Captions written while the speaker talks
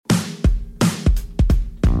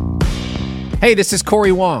Hey, this is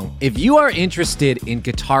Corey Wong. If you are interested in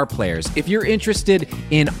guitar players, if you're interested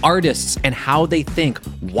in artists and how they think,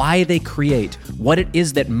 why they create, what it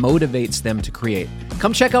is that motivates them to create,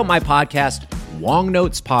 come check out my podcast, Wong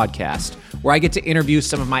Notes Podcast, where I get to interview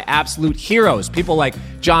some of my absolute heroes, people like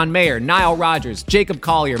John Mayer, Nile Rodgers, Jacob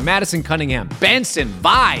Collier, Madison Cunningham, Benson,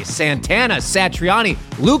 Vi, Santana, Satriani,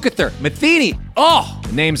 Lukather, Matheny. Oh,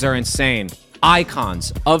 the names are insane.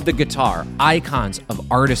 Icons of the guitar, icons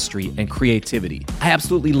of artistry and creativity. I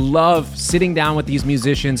absolutely love sitting down with these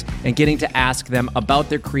musicians and getting to ask them about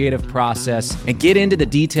their creative process and get into the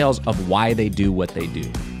details of why they do what they do.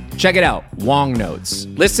 Check it out, Wong Notes.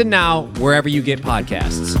 Listen now wherever you get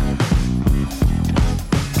podcasts.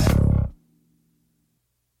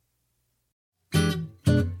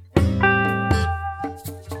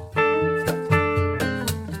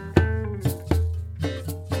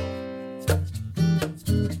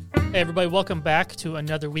 Hey everybody, welcome back to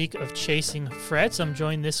another week of Chasing Frets. I'm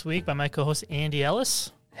joined this week by my co-host Andy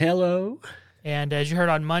Ellis. Hello. And as you heard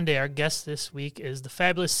on Monday, our guest this week is the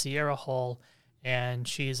fabulous Sierra Hull, and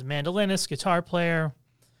she's a mandolinist, guitar player.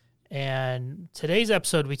 And today's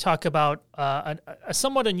episode, we talk about a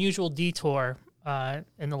somewhat unusual detour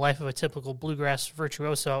in the life of a typical bluegrass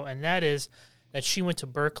virtuoso, and that is that she went to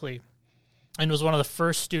Berklee and was one of the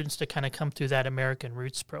first students to kind of come through that American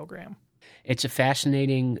Roots program. It's a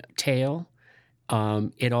fascinating tale.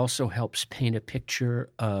 It also helps paint a picture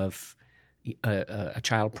of a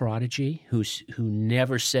child prodigy who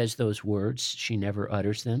never says those words. She never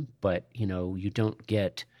utters them, but you don't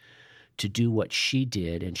get to do what she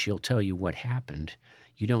did, and she'll tell you what happened.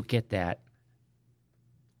 You don't get that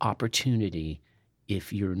opportunity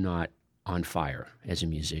if you're not on fire as a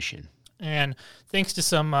musician. And thanks to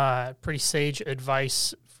some pretty sage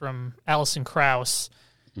advice from Alison Krauss,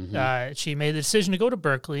 she made the decision to go to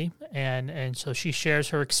Berklee, and so she shares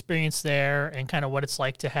her experience there and kind of what it's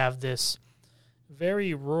like to have this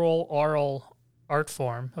very rural oral art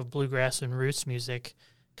form of bluegrass and roots music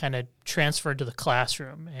kind of transferred to the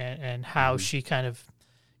classroom, and how she kind of,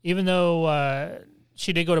 even though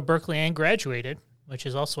she did go to Berklee and graduated, which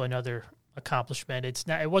is also another accomplishment,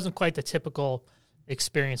 it wasn't quite the typical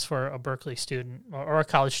experience for a Berklee student or a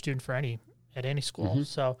college student at any school.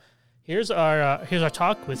 So here's our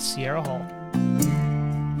talk with Sierra Hull.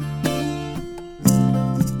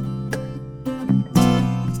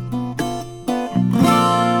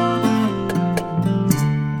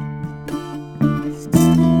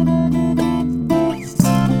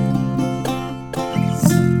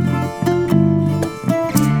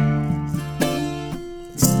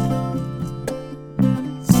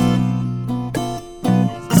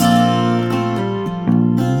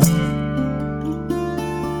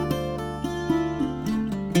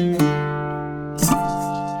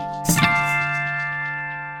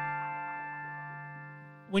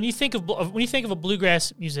 When you think of a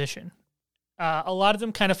bluegrass musician, a lot of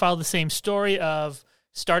them kind of follow the same story of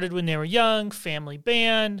started when they were young, family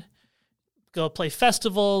band, go play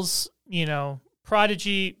festivals,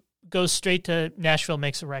 prodigy, goes straight to Nashville,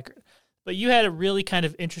 makes a record. But you had a really kind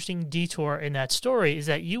of interesting detour in that story, is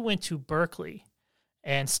that you went to Berklee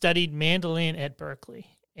and studied mandolin at Berklee.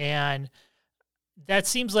 And that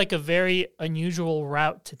seems like a very unusual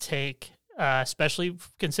route to take. Especially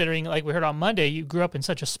considering, like we heard on Monday, you grew up in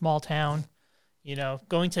such a small town.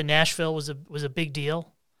 Going to Nashville was a big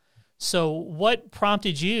deal. So, what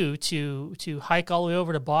prompted you to hike all the way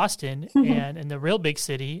over to Boston and in the real big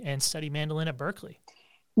city and study mandolin at Berklee?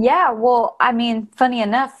 Yeah, well, I mean, funny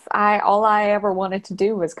enough, all I ever wanted to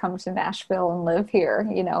do was come to Nashville and live here.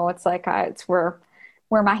 It's like it's where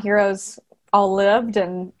my heroes all lived,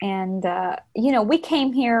 and we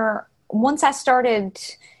came here once I started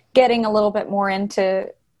getting a little bit more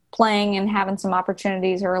into playing and having some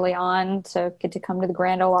opportunities early on to get to come to the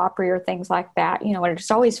Grand Ole Opry or things like that. It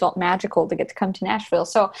just always felt magical to get to come to Nashville.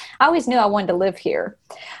 So I always knew I wanted to live here.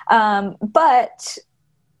 But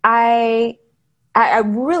I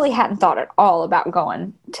really hadn't thought at all about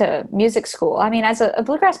going to music school. I mean, as a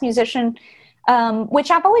bluegrass musician,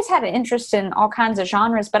 which I've always had an interest in all kinds of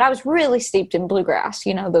genres, but I was really steeped in bluegrass,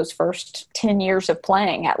 those first 10 years of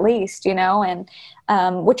playing at least, and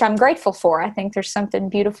which I'm grateful for. I think there's something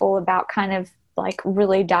beautiful about kind of like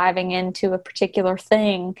really diving into a particular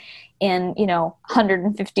thing in,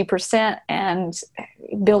 150% and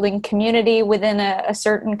building community within a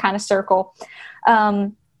certain kind of circle.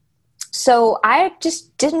 So I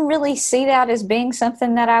just didn't really see that as being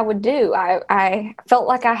something that I would do. I felt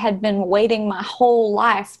like I had been waiting my whole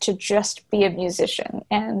life to just be a musician.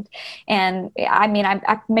 And I mean,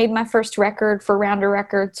 I made my first record for Rounder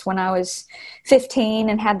Records when I was 15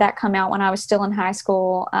 and had that come out when I was still in high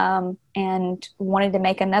school, and wanted to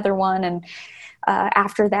make another one. And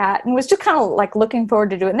after that, and was just kind of like looking forward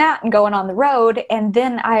to doing that and going on the road. And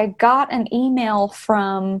then I got an email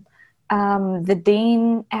from the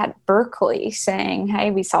dean at Berklee saying,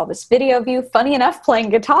 hey, we saw this video of you, funny enough, playing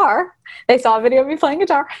guitar. They saw a video of me playing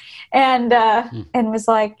guitar, and was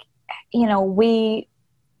like, you know, we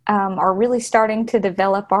are really starting to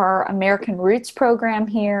develop our American Roots program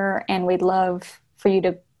here, and we'd love for you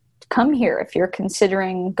to come here. If you're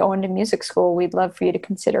considering going to music school, we'd love for you to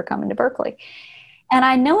consider coming to Berklee. And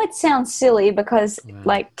I know it sounds silly because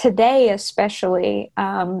like today, especially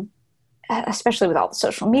with all the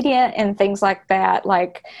social media and things like that,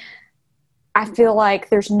 like I feel like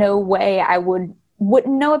there's no way I wouldn't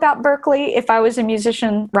know about Berklee if I was a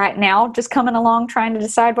musician right now, just coming along trying to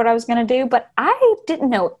decide what I was going to do. But I didn't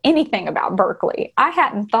know anything about Berklee. I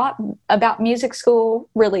hadn't thought about music school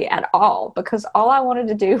really at all, because all I wanted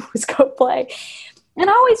to do was go play. And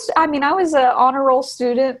I was an honor roll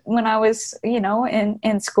student when I was, you know,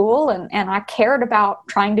 in school, and I cared about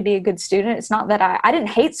trying to be a good student. It's not that I didn't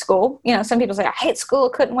hate school. You know, some people say, I hate school,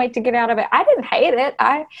 couldn't wait to get out of it. I didn't hate it.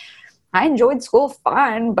 I enjoyed school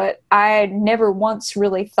fine, but I never once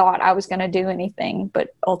really thought I was going to do anything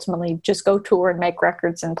but ultimately just go tour and make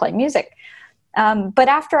records and play music. But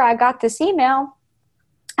after I got this email,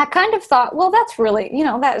 I kind of thought, well, that's really, you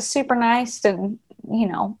know, that is super nice, and, you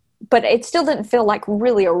know, but it still didn't feel like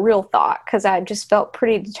really a real thought, because I just felt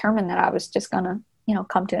pretty determined that I was just going to, you know,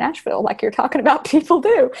 come to Nashville like you're talking about people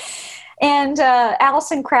do. And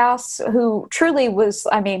Alison Krauss, who truly was,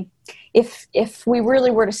 I mean, if we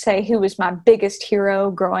really were to say who was my biggest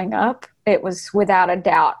hero growing up, it was without a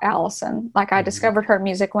doubt Alison. Like I discovered her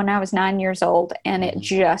music when I was 9 years old, and it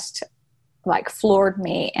just like floored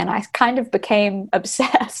me, and I kind of became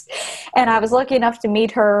obsessed. And I was lucky enough to meet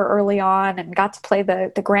her early on and got to play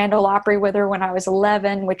the Grand Ole Opry with her when I was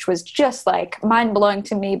 11, which was just like mind blowing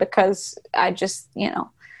to me, because I just, you know,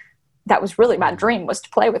 that was really my dream, was to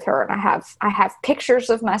play with her. And I have pictures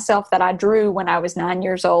of myself that I drew when I was 9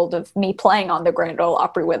 years old of me playing on the Grand Ole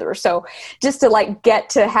Opry with her. So just to like get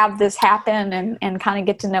to have this happen and kind of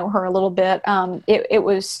get to know her a little bit, it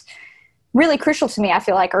was really crucial to me, I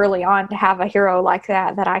feel like, early on, to have a hero like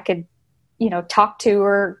that I could, you know, talk to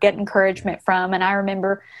or get encouragement from. And I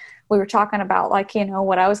remember we were talking about, like, you know,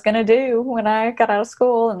 what I was going to do when I got out of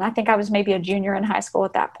school. And I think I was maybe a junior in high school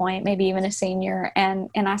at that point, maybe even a senior. And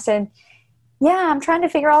I said, yeah, I'm trying to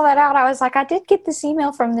figure all that out. I was like, I did get this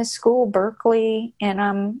email from this school, Berklee,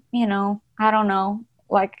 and you know, I don't know.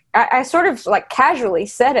 Like, I sort of like casually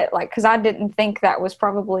said it, like, because I didn't think that was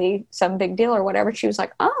probably some big deal or whatever. She was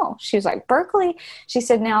like, oh, she was like, Berklee. She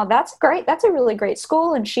said, now that's great. That's a really great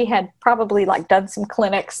school. And she had probably like done some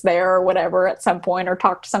clinics there or whatever at some point, or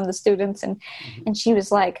talked to some of the students. And she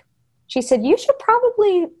was like, she said, you should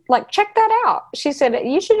probably like check that out. She said,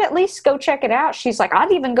 you should at least go check it out. She's like,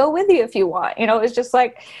 I'd even go with you if you want. You know, it was just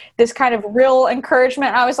like this kind of real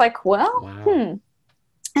encouragement. I was like, well, wow.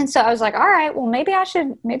 And so I was like, all right, well, maybe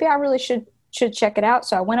I really should check it out.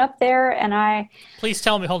 So I went up there, and Please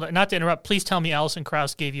tell me, hold on, not to interrupt, please tell me Alison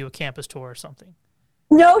Krauss gave you a campus tour or something.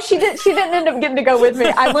 No, she didn't end up getting to go with me.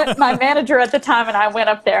 I went, my manager at the time, and I went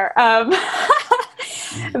up there. But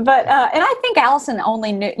and I think Alison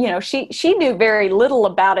only knew, you know, she knew very little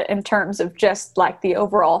about it in terms of just like the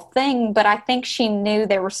overall thing. But I think she knew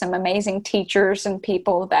there were some amazing teachers and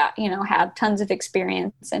people that, you know, had tons of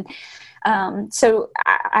experience. And so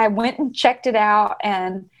I went and checked it out,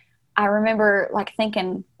 and I remember like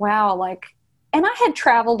thinking, wow, like, and I had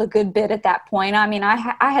traveled a good bit at that point. I mean, I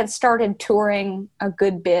had started touring a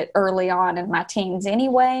good bit early on in my teens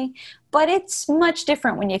anyway, but it's much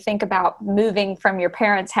different when you think about moving from your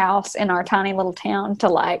parents' house in our tiny little town to,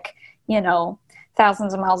 like, you know,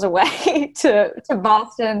 thousands of miles away to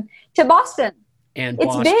Boston. And it's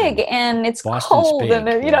Boston. Big, and it's Boston's cold, big,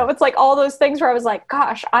 and you know, it's like all those things where I was like,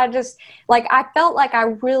 gosh, I just like, I felt like I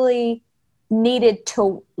really needed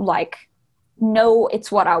to like know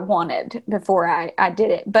it's what I wanted before I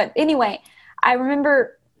did it. But anyway, I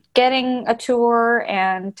remember getting a tour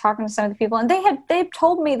and talking to some of the people, and they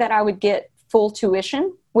told me that I would get full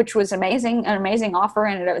tuition, which was amazing, an amazing offer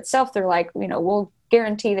in and of itself. They're like, you know, we'll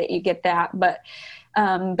guarantee that you get that, but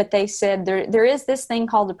they said there is this thing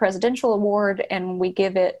called the Presidential Award, and we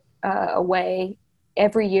give it away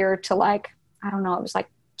every year to, like, I don't know, it was like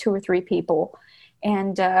 2 or 3 people.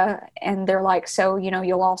 and they're like, so,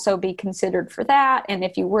 you'll also be considered for that. And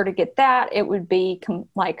if you were to get that, it would be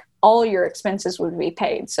like all your expenses would be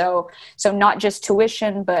paid. So not just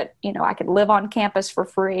tuition, but, I could live on campus for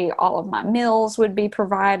free. All of my meals would be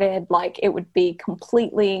provided. Like it would be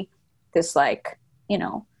completely this like,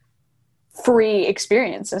 free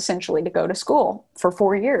experience essentially to go to school for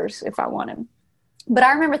 4 years if I wanted. But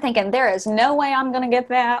I remember thinking, there is no way I'm going to get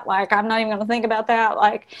that. Like, I'm not even going to think about that.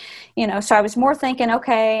 Like, so I was more thinking,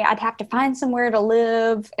 okay, I'd have to find somewhere to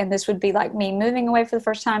live. And this would be like me moving away for the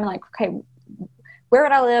first time. Like, okay, where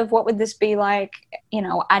would I live? What would this be like?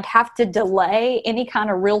 I'd have to delay any kind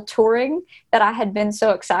of real touring that I had been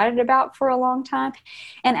so excited about for a long time.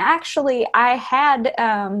 And actually I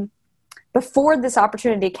had, before this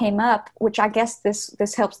opportunity came up, which I guess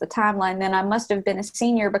this helps the timeline, then I must have been a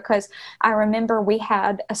senior, because I remember we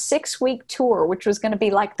had a 6-week tour, which was going to be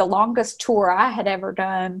like the longest tour I had ever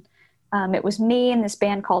done. It was me and this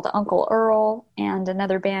band called Uncle Earl and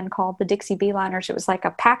another band called the Dixie Beeliners. It was like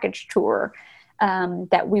a package tour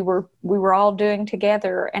that we were all doing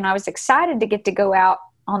together. And I was excited to get to go out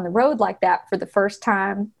on the road like that for the first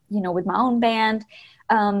time, with my own band.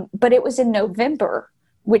 But it was in November,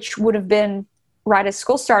 which would have been right as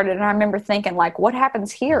school started. And I remember thinking, like, what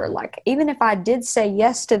happens here? Like, even if I did say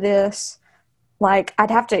yes to this, like,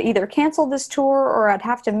 I'd have to either cancel this tour or I'd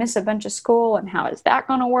have to miss a bunch of school. And how is that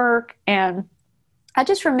going to work? And I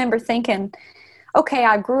just remember thinking, okay,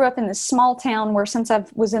 I grew up in this small town where since I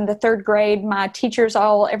was in the 3rd grade, my teachers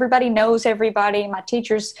everybody knows everybody. My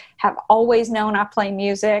teachers have always known I play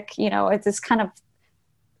music. It's this kind of,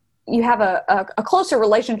 you have a closer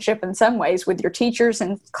relationship in some ways with your teachers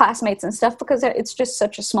and classmates and stuff, because it's just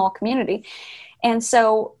such a small community. And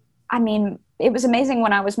so, I mean, it was amazing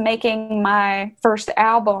when I was making my first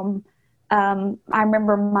album. I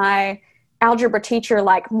remember my algebra teacher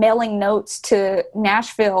like mailing notes to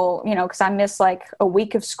Nashville, because I missed like a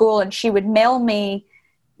week of school, and she would mail me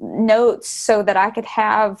notes so that I could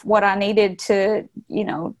have what I needed to,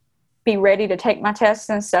 be ready to take my tests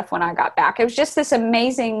and stuff when I got back. It was just this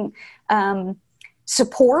amazing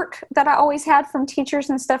support that I always had from teachers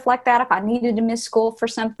and stuff like that if I needed to miss school for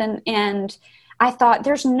something. And I thought,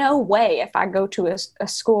 there's no way if I go to a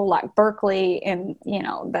school like Berkeley and,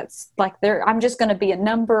 that's like I'm just going to be a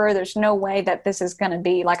number. There's no way that this is going to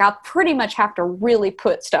be like, I'll pretty much have to really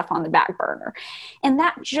put stuff on the back burner. And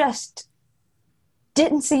that just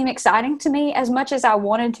didn't seem exciting to me. As much as I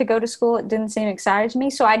wanted to go to school, it didn't seem exciting to me.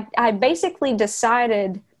 So I basically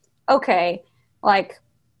decided, okay, like,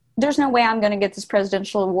 there's no way I'm going to get this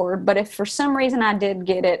presidential award, but if for some reason I did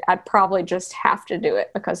get it, I'd probably just have to do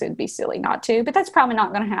it because it'd be silly not to, but that's probably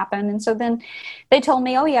not going to happen. And so then they told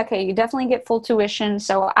me, oh yeah, okay, you definitely get full tuition.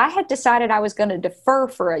 So I had decided I was going to defer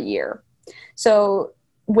for a year. So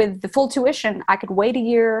with the full tuition, I could wait a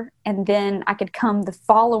year and then I could come the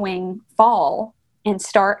following fall and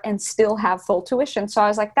start and still have full tuition. So I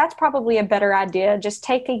was like, that's probably a better idea. Just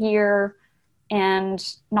take a year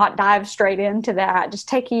and not dive straight into that. Just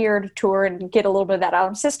take a year to tour and get a little bit of that out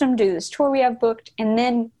of the system, do this tour we have booked, and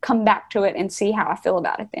then come back to it and see how I feel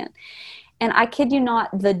about it then. And I kid you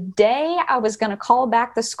not, the day I was going to call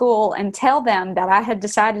back the school and tell them that I had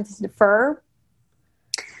decided to defer,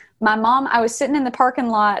 my mom, I was sitting in the parking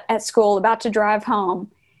lot at school about to drive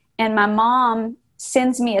home, and my mom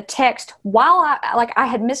sends me a text while I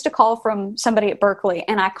had missed a call from somebody at Berkeley,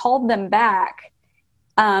 and I called them back.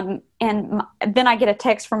 And then I get a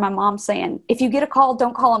text from my mom saying, if you get a call,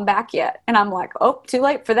 don't call them back yet. And I'm like, oh, too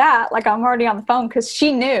late for that. Like, I'm already on the phone, because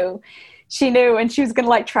she knew, and she was going to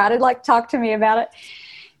like try to like talk to me about it.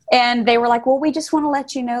 And they were like, well, we just want to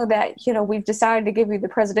let you know that, we've decided to give you the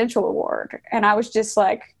presidential award. And I was just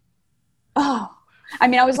like, oh, I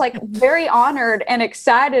mean, I was like very honored and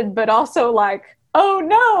excited, but also like, oh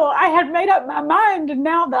no, I had made up my mind, and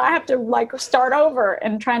now that I have to like start over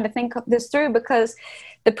and trying to think this through, because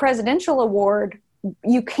the presidential award,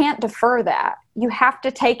 you can't defer that. You have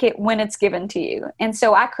to take it when it's given to you. And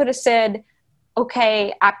so I could have said,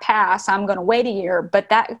 okay, I pass, I'm going to wait a year, but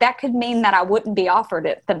that could mean that I wouldn't be offered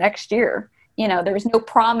it the next year. There was no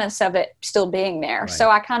promise of it still being there. Right.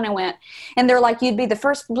 So I kind of went, and they're like, you'd be the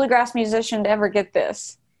first bluegrass musician to ever get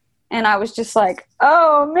this. And I was just like,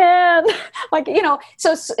 oh man, like,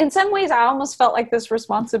 so in some ways I almost felt like this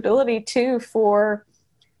responsibility too for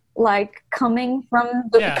like coming from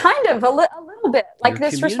kind of a little bit like your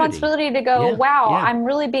this community. Responsibility to go, wow, I'm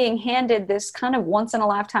really being handed this kind of once in a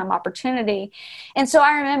lifetime opportunity. And so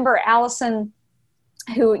I remember Allison,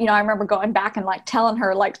 who, I remember going back and like telling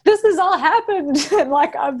her like, this has all happened. And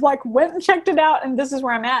like, I've like went and checked it out and this is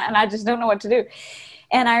where I'm at. And I just don't know what to do.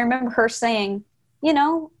 And I remember her saying,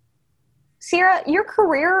 Sierra, your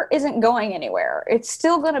career isn't going anywhere. It's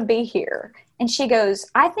still going to be here. And she goes,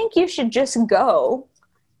 I think you should just go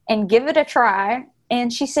and give it a try.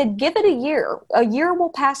 And she said, give it a year. A year will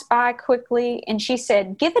pass by quickly. And she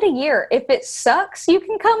said, give it a year. If it sucks, you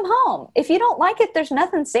can come home. If you don't like it, there's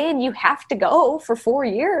nothing saying you have to go for 4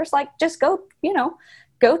 years. Like, just go,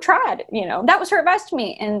 go try it. That was her advice to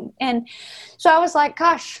me. And so I was like,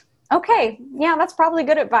 gosh, okay, yeah, that's probably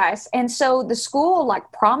good advice. And so the school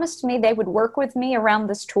promised me they would work with me around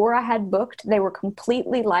this tour I had booked. They were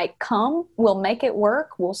completely come, we'll make it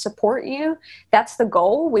work. We'll support you. That's the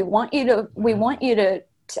goal. We want you to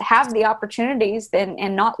have the opportunities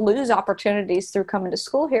and not lose opportunities through coming to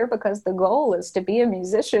school here, because the goal is to be a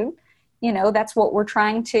musician. That's what we're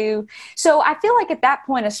trying to. So I feel like at that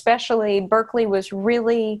point, especially, Berklee was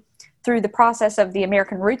really through the process of the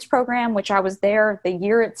American Roots program, which I was there the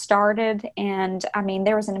year it started. And I mean,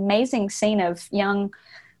 there was an amazing scene of young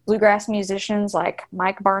bluegrass musicians like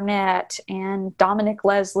Mike Barnett and Dominic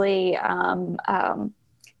Leslie. The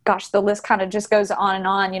list kind of just goes on and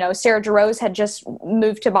on. Sarah Jarosz had just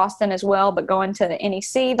moved to Boston as well, but going to the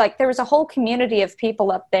NEC. There was a whole community of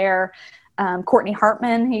people up there. Courtney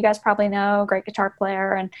Hartman, who you guys probably know, great guitar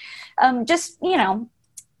player. And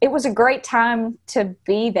it was a great time to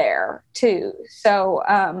be there too.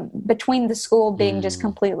 So between the school being just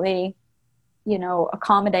completely,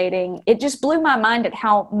 accommodating, it just blew my mind at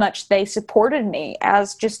how much they supported me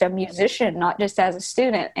as just a musician, not just as a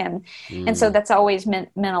student. And so that's always meant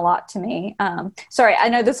a lot to me. Sorry, I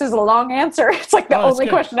know this is a long answer. It's the only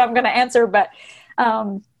question I'm going to answer, but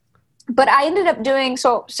I ended up doing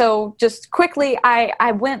so just quickly.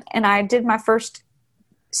 I went and I did my first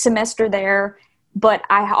semester there. But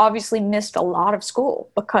I obviously missed a lot of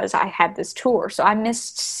school because I had this tour. So I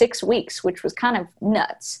missed 6 weeks, which was kind of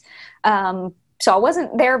nuts. So I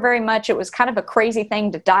wasn't there very much. It was kind of a crazy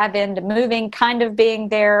thing to dive into moving, kind of being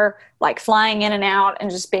there, flying in and out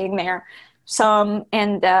and just being there some.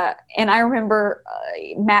 And I remember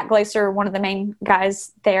Matt Glaser, one of the main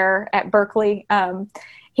guys there at Berklee,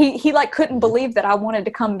 he couldn't believe that I wanted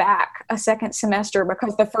to come back a second semester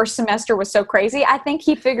because the first semester was so crazy. I think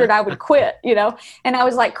he figured I would quit, and I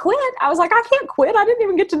was like, quit? I was like, I can't quit. I didn't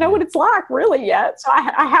even get to know what it's like really yet. So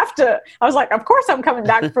I have to, I was like, of course I'm coming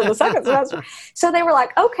back for the second semester. So they were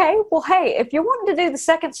like, okay, well, hey, if you're wanting to do the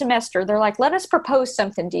second semester, they're like, let us propose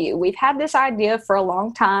something to you. We've had this idea for a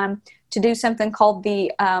long time to do something called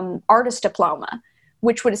the artist diploma,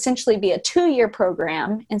 which would essentially be a 2-year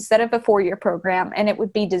program instead of a 4-year program. And it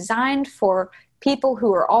would be designed for people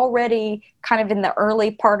who are already kind of in the early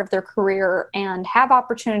part of their career and have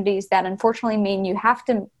opportunities that unfortunately mean you have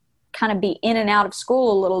to kind of be in and out of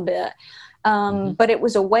school a little bit. But it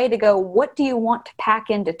was a way to go, what do you want to pack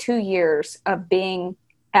into 2 years of being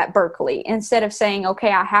at Berklee, instead of saying,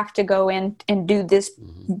 okay, I have to go in and do this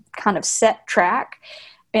kind of set track.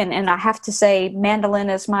 And I have to say mandolin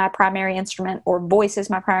is my primary instrument or voice is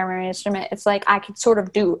my primary instrument. It's I could sort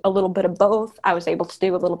of do a little bit of both. I was able to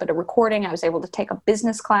do a little bit of recording. I was able to take a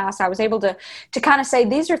business class. I was able to kind of say,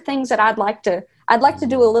 these are things that I'd like to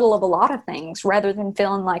do a little of a lot of things rather than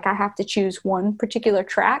feeling like I have to choose one particular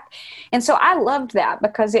track. And so I loved that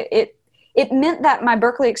because it meant that my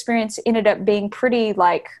Berklee experience ended up being pretty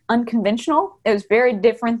unconventional. It was very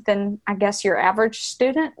different than, I guess, your average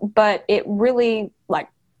student, but it really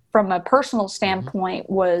from a personal standpoint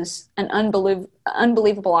was an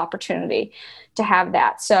unbelievable opportunity to have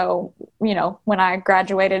that. So, when I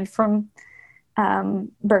graduated from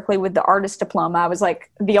Berklee with the artist diploma, I was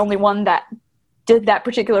the only one that did that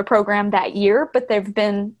particular program that year, but there've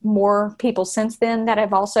been more people since then that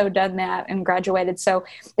have also done that and graduated. So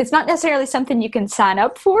it's not necessarily something you can sign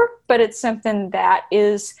up for, but it's something that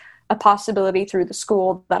is a possibility through the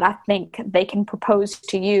school that I think they can propose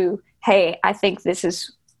to you. Hey, I think this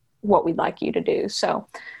is what we'd like you to do. So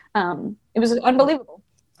it was unbelievable.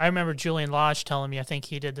 I remember Julian Lodge telling me, I think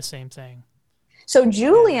he did the same thing. So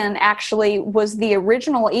Julian actually was the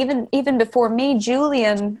original, even before me.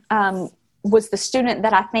 Julian was the student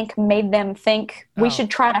that I think made them think we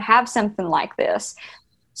should try to have something like this.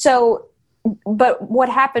 So, but what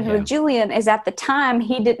happened with Julian is at the time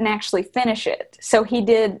he didn't actually finish it. So he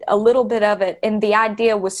did a little bit of it, and the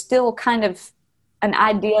idea was still kind of an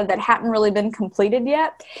idea that hadn't really been completed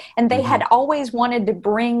yet. And they had always wanted to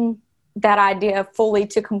bring that idea fully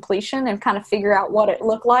to completion and kind of figure out what it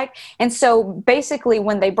looked like. And so basically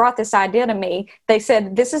when they brought this idea to me, they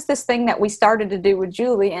said, this is this thing that we started to do with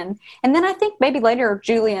Julian. And then I think maybe later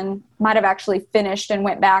Julian might have actually finished and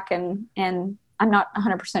went back and I'm not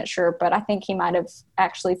 100% sure, but I think he might have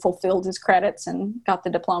actually fulfilled his credits and got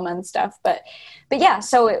the diploma and stuff. But yeah,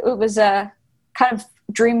 so it was kind of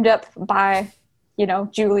dreamed up by,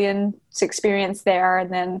 Julian's experience there.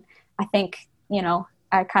 And then I think,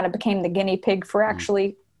 I kind of became the guinea pig for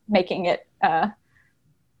actually making it a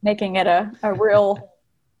real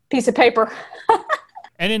piece of paper.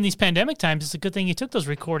 And in these pandemic times, it's a good thing you took those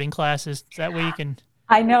recording classes. That way you can,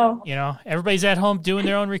 I know. Everybody's at home doing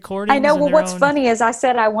their own recordings. I know. Well, what's funny is I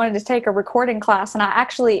said I wanted to take a recording class, and I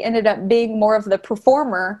actually ended up being more of the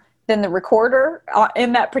performer than the recorder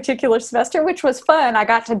in that particular semester, which was fun. I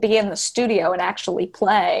got to be in the studio and actually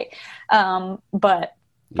play. But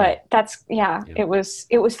that's, it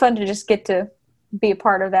was fun to just get to be a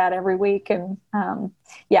part of that every week. And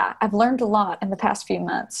I've learned a lot in the past few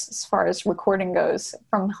months as far as recording goes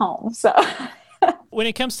from home. So when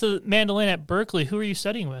it comes to mandolin at Berklee, who are you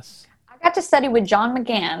studying with? I got to study with John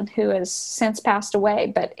McGann, who has since passed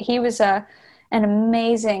away, but he was an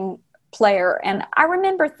amazing player. And I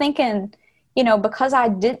remember thinking, because I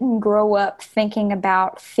didn't grow up thinking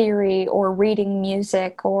about theory or reading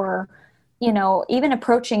music or, even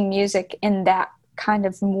approaching music in that kind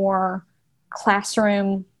of more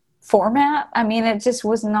classroom format. I mean, it just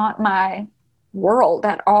was not my world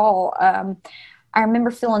at all. I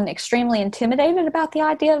remember feeling extremely intimidated about the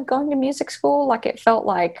idea of going to music school. Like, it felt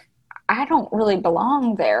like I don't really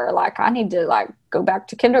belong there. Like, I need to go back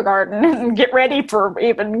to kindergarten and get ready for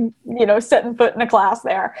even, setting foot in a class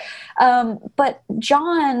there. But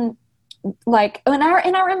John, and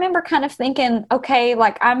I remember kind of thinking, okay,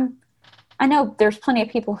 I know there's plenty of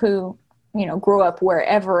people who, grew up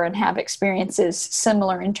wherever and have experiences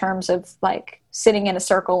similar in terms of sitting in a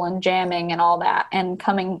circle and jamming and all that and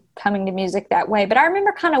coming to music that way. But I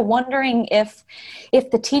remember kind of wondering if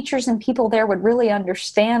the teachers and people there would really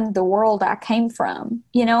understand the world I came from.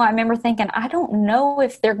 I remember thinking, I don't know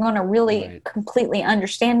if they're going to really completely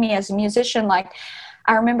understand me as a musician. I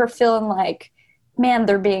remember feeling like, man,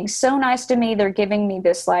 they're being so nice to me. They're giving me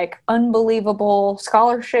this unbelievable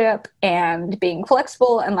scholarship and being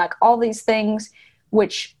flexible and all these things,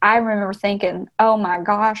 which I remember thinking, oh my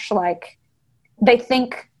gosh, they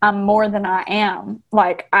think I'm more than I am.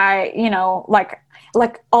 All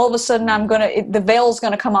of a sudden the veil's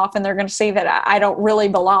going to come off and they're going to see that I don't really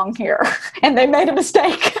belong here. And they made a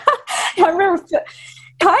mistake. I remember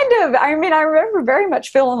I remember very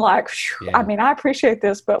much feeling I appreciate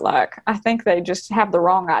this, but I think they just have the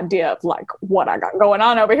wrong idea of what I got going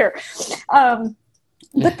on over here. But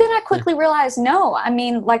then I quickly realized, no,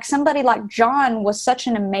 somebody like John was such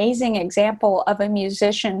an amazing example of a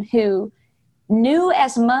musician who knew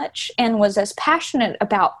as much and was as passionate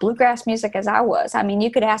about bluegrass music as I was. You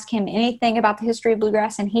could ask him anything about the history of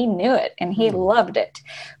bluegrass and he knew it and he loved it.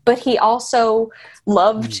 But he also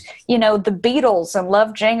loved, the Beatles and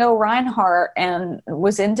loved Django Reinhardt and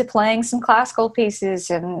was into playing some classical pieces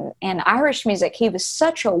and Irish music. He was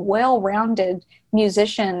such a well-rounded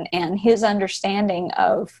musician, and his understanding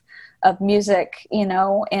of music,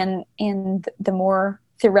 and in the more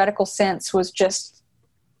theoretical sense was just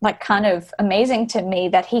kind of amazing to me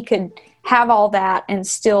that he could have all that and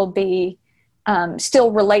still be,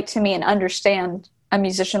 still relate to me and understand a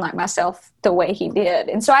musician like myself the way he did.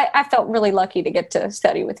 And so I felt really lucky to get to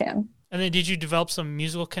study with him. And then did you develop some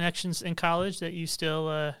musical connections in college that you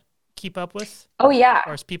still keep up with? Oh, yeah.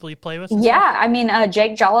 Or as people you play with? Yeah.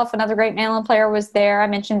 Jake Jolliffe, another great mandolin player, was there. I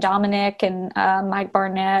mentioned Dominic and Mike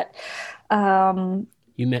Barnett.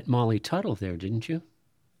 You met Molly Tuttle there, didn't you?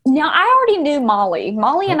 Now, I already knew Molly.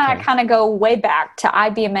 Molly and I kind of go way back to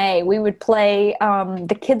IBMA. We would play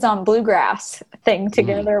the Kids on Bluegrass thing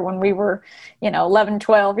together when we were, 11,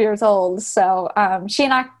 12 years old. So she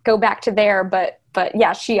and I go back to there, but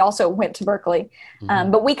yeah, she also went to Berklee.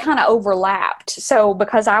 But we kind of overlapped. So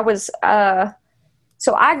because I was,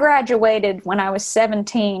 so I graduated when I was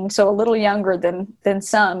 17, so a little younger than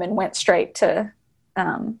some, and went straight to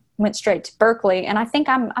Berklee. And I think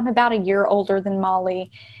I'm about a year older than Molly.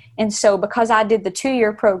 And so because I did the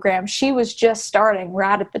 2-year program, she was just starting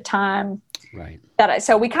right at the time. Right.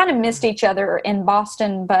 So we kind of missed each other in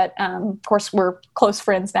Boston, but of course we're close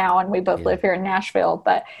friends now, and we both live here in Nashville.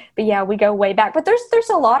 But yeah, we go way back. But there's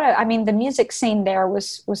a lot of, the music scene there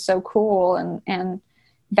was so cool and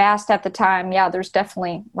vast at the time. Yeah, there's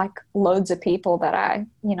definitely loads of people that I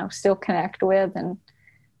still connect with and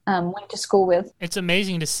went to school with. It's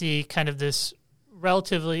amazing to see kind of this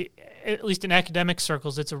relatively, at least in academic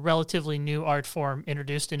circles, it's a relatively new art form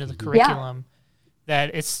introduced into the curriculum.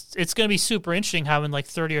 That it's going to be super interesting how in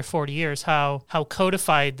 30 or 40 years how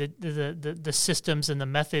codified the systems and the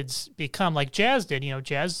methods become, like jazz did.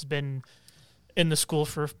 Jazz has been in the school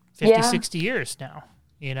for 50, 60 years now.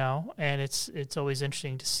 And it's always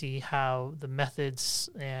interesting to see how the methods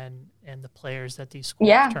and the players that these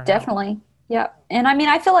schools turn definitely. out. Yep. And I mean,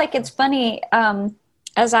 I feel like it's funny,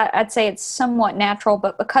 as I'd say it's somewhat natural,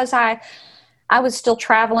 but because I was still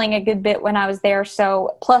traveling a good bit when I was there.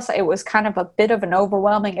 So plus it was kind of a bit of an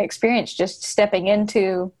overwhelming experience just stepping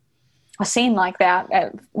into a scene like that,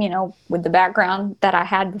 with the background that I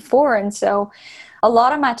had before. And so a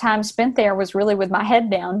lot of my time spent there was really with my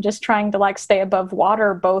head down, just trying to like stay above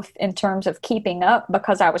water, both in terms of keeping up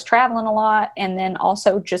because I was traveling a lot. And then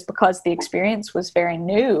also just because the experience was very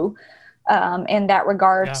new in that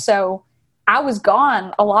regard. Yeah. So I was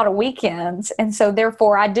gone a lot of weekends. And so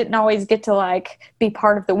therefore I didn't always get to like be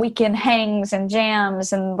part of the weekend hangs and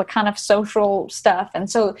jams and the kind of social stuff. And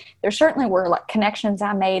so there certainly were like connections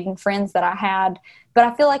I made and friends that I had, but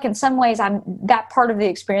I feel like in some ways that part of the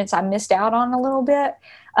experience I missed out on a little bit.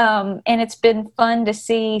 And it's been fun to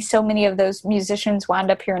see so many of those musicians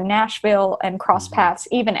wind up here in Nashville and cross paths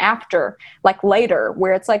even after, like later,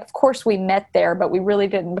 where it's like, of course we met there, but we really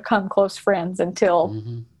didn't become close friends until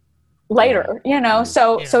later,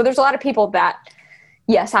 So there's a lot of people that,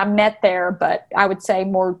 yes, I met there, but I would say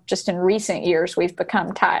more just in recent years we've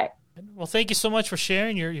become tight. Well, thank you so much for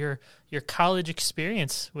sharing your college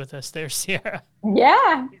experience with us there, Sierra.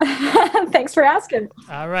 Yeah. Thanks for asking.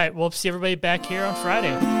 All right. We'll see everybody back here on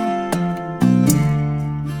Friday.